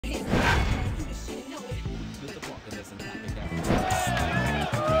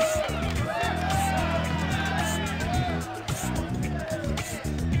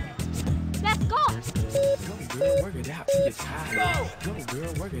Let's go. Work it out till you're tired. Go,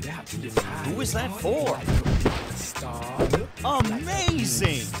 girl, work it out till you're tired. Who is that for?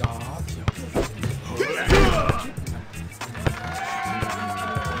 Amazing!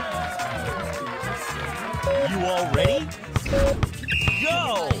 You all ready?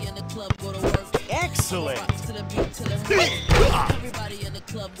 Go! Excellent! Everybody in the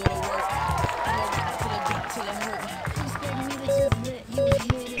club go to work. Rock to the beat till it hurt.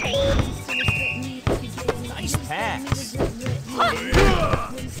 Nice pass!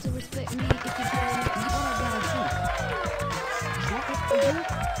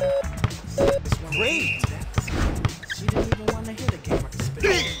 Great! She didn't even want to hear the game. I can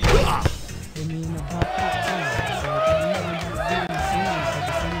spit.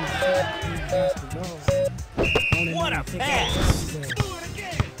 What a pass!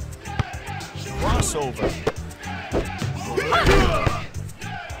 Crossover!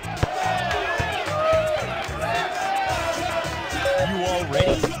 You all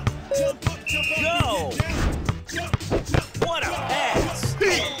ready? Go! What a pass!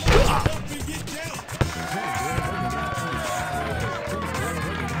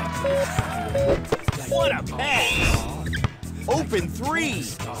 What a pass! Open three!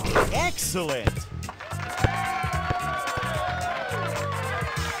 Excellent!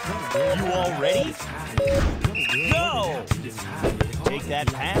 You all ready? Go! Take that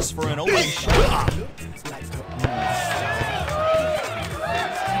pass for an open shot.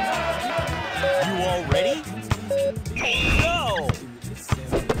 You all ready? Go!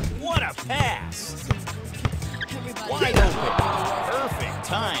 What a pass! Wide open. Perfect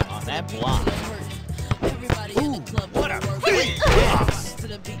time on that block. Ooh, what a great pass!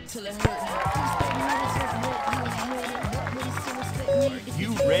 You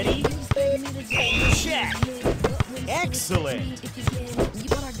ready? Check! Excellent!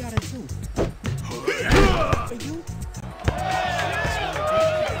 What I gotta do?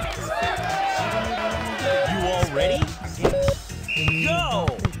 You all ready? Go!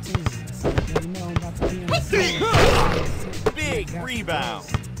 Big rebound!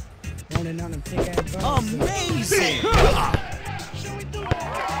 Amazing!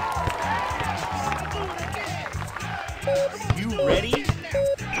 You ready?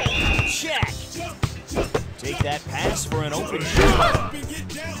 Check! Take that pass for an open shot.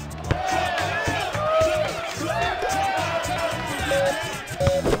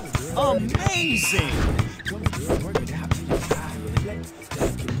 Amazing!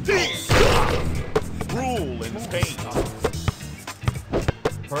 Rule and paint.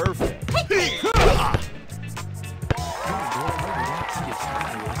 Perfect.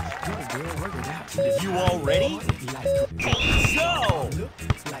 You all ready? Go!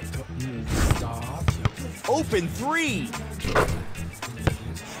 Open three!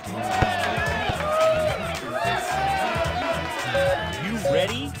 You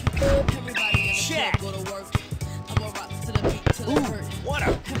ready? Check! Ooh, what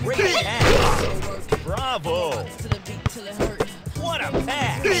a great pass! Bravo! What a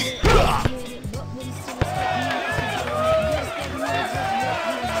pass!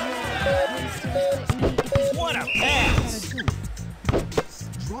 What a pass!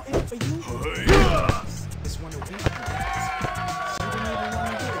 Draw it for you. This one will be.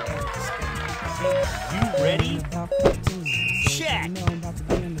 You ready? Check!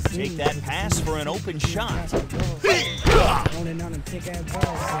 Take that pass for an open shot.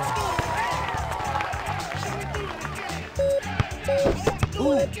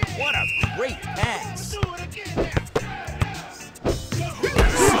 Ooh, what a great pass!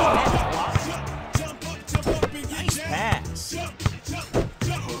 Nice pass!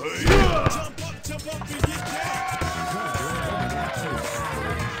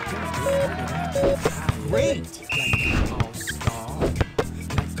 Great!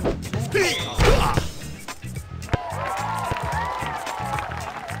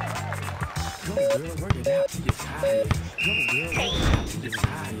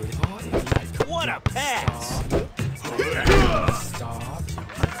 What a pass!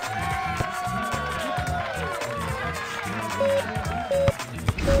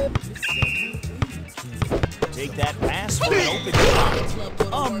 Take that pass for an open shot.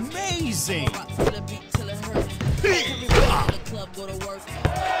 Amazing!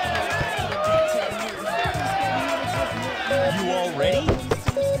 You all ready?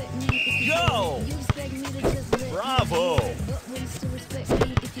 Go! Bravo!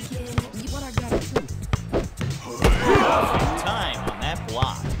 Perfect time on that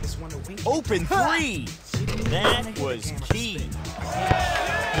block. Open three. That was key.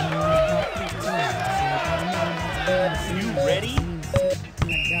 You ready?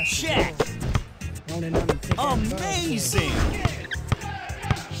 Check. Amazing.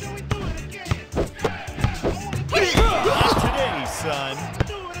 Not today, son.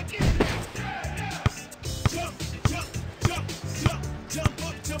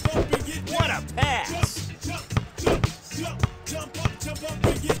 What a pass.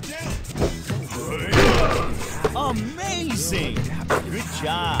 Amazing. Good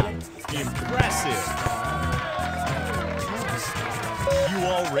job. Impressive. You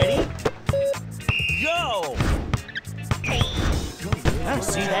all ready? Go!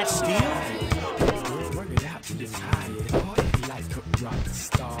 See that steal?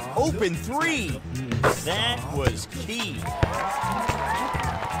 Open three. That was key.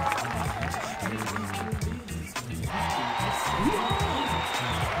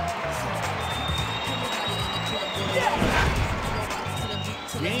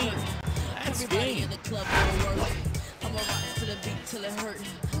 Game. That's game. I'm a rock to the beat till it hurt.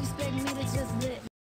 You expect me to just let